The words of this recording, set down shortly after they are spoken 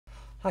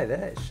Hi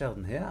there, it's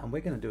Sheldon here, and we're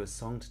going to do a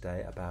song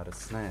today about a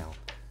snail.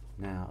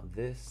 Now,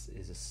 this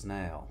is a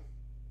snail,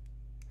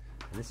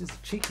 and this is a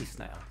cheeky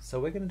snail. So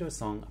we're going to do a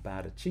song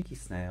about a cheeky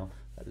snail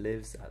that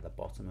lives at the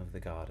bottom of the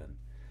garden.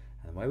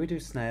 And the way we do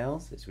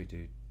snails is we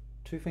do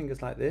two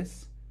fingers like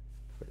this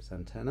for its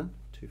antenna,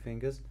 two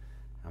fingers,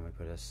 and we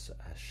put a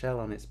shell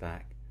on its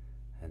back,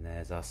 and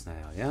there's our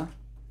snail, yeah?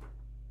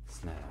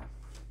 Snail.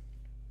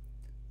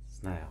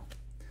 Snail.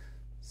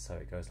 So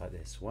it goes like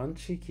this. One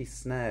cheeky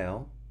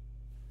snail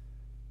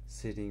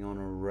sitting on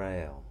a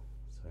rail.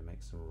 So we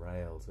make some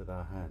rails with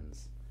our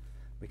hands.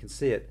 We can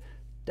see it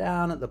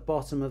down at the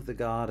bottom of the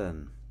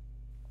garden.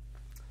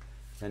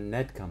 Then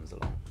Ned comes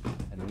along,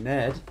 and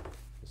Ned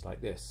is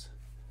like this.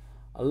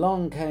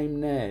 Along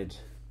came Ned.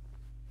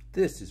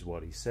 This is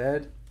what he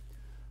said.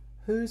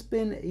 Who's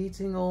been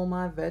eating all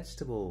my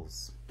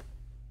vegetables?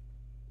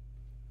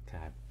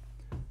 Okay.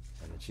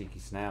 And the cheeky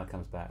snail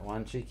comes back.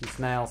 One cheeky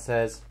snail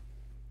says,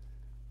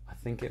 I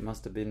think it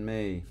must have been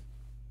me.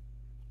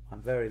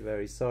 I'm very,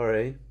 very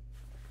sorry.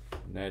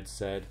 Ned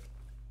said,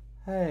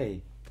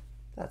 hey,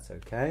 that's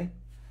okay.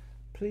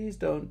 Please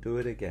don't do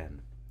it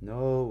again.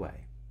 No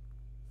way.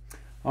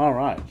 All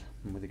right,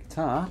 and with the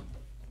guitar,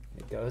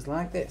 it goes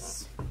like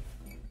this.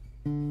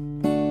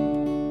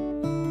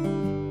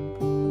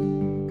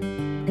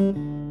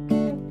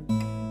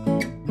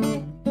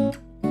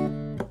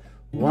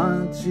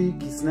 One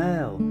cheeky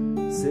snail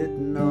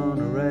sitting on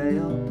a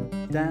rail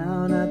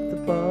down at the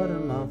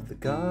bottom of the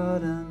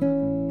garden.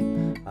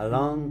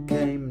 Along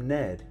came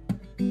Ned,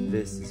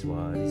 this is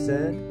what he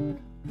said.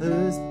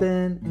 Who's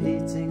been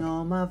eating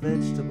all my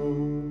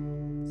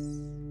vegetables?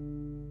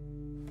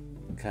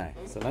 Okay,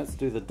 so let's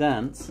do the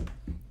dance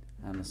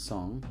and the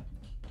song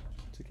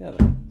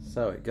together.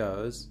 So it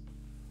goes,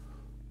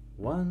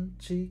 one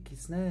cheeky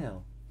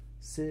snail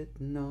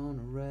sitting on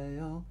a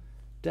rail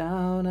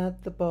down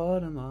at the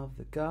bottom of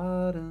the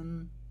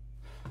garden.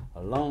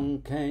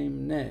 Along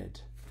came Ned,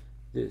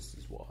 this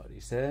is what he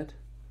said.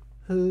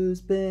 Who's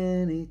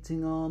been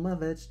eating all my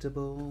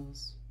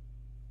vegetables?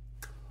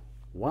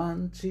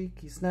 One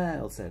cheeky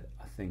snail said,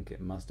 I think it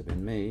must have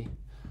been me.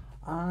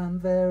 I'm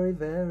very,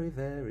 very,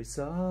 very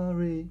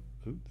sorry.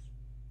 Oops.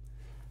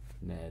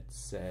 Ned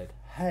said,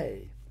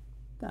 hey,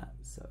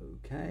 that's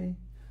okay.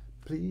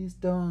 Please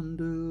don't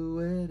do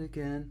it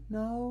again.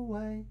 No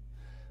way.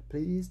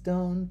 Please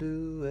don't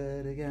do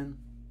it again.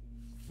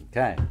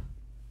 Okay.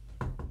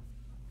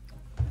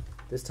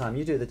 This time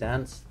you do the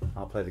dance,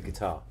 I'll play the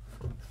guitar.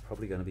 It's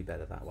probably going to be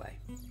better that way.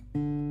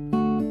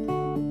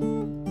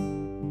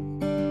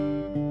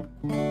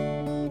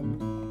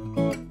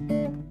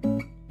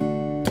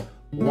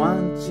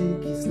 One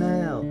cheeky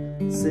snail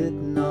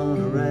sitting on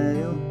a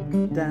rail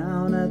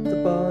down at the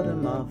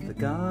bottom of the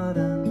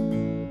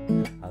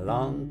garden.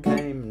 Along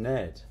came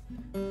Ned,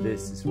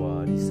 this is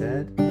what he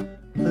said.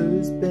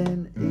 Who's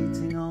been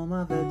eating all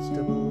my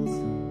vegetables?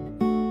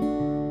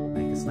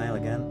 Make a snail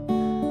again.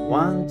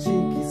 One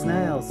cheeky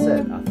snail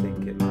said, I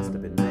think it must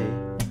have been me.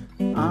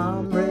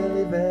 I'm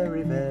really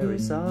very, very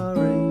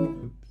sorry.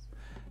 Oops.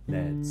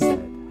 Ned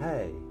said,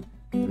 hey,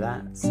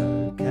 that's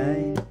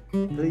okay.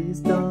 Please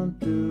don't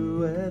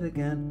do it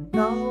again.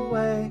 No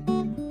way.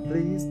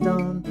 Please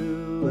don't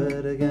do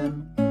it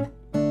again.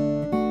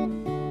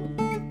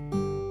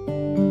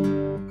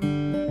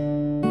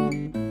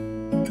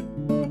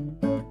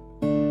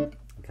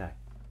 Okay.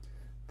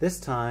 This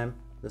time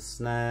the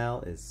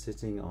snail is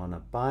sitting on a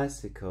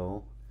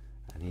bicycle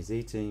and he's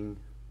eating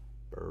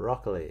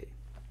broccoli.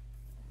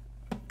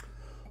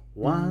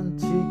 One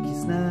cheeky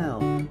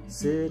snail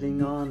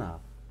sitting on a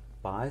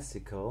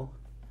bicycle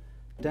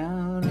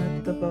down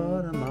at the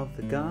bottom of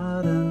the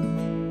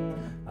garden.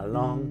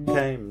 Along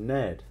came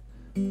Ned,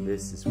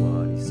 this is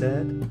what he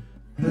said.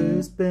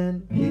 Who's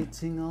been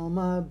eating all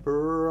my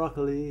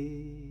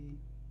broccoli?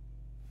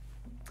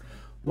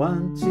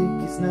 One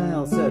cheeky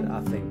snail said, I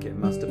think it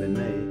must have been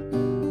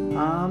me.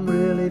 I'm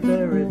really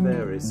very,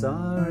 very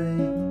sorry.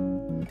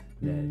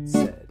 Ned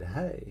said,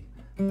 hey,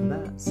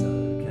 that's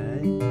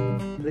okay.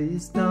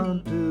 Please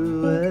don't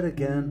do it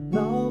again.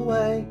 No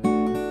way.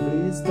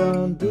 Please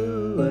don't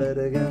do it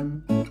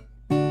again.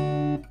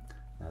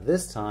 Now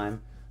this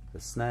time the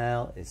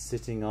snail is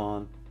sitting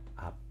on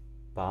a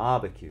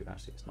barbecue.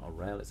 Actually, it's not a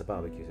rail, it's a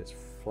barbecue, so it's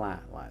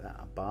flat like that,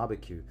 a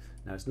barbecue.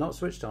 Now it's not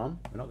switched on,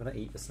 we're not going to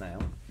eat the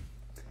snail.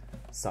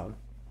 So,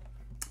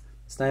 the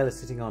snail is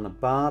sitting on a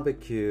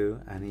barbecue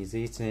and he's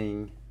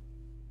eating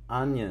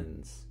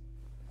onions.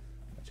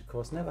 Which of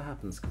course never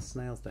happens because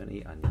snails don't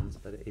eat onions,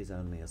 but it is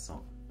only a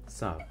song.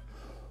 So,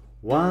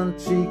 one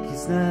cheeky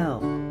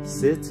snail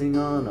sitting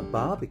on a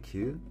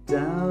barbecue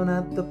down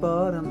at the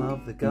bottom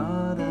of the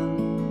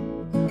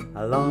garden.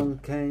 Along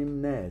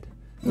came Ned,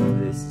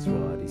 this is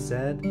what he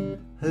said.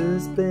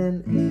 Who's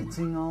been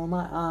eating all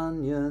my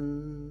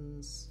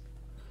onions?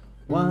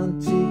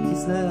 One cheeky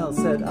snail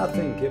said, I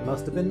think it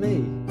must have been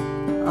me.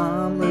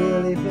 I'm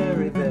really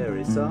very,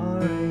 very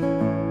sorry.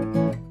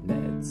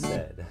 Ned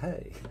said,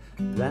 hey,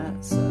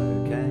 that's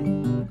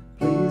okay.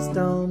 Please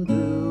don't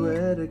do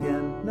it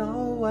again.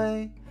 No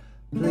way.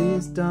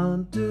 Please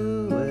don't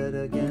do it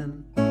again.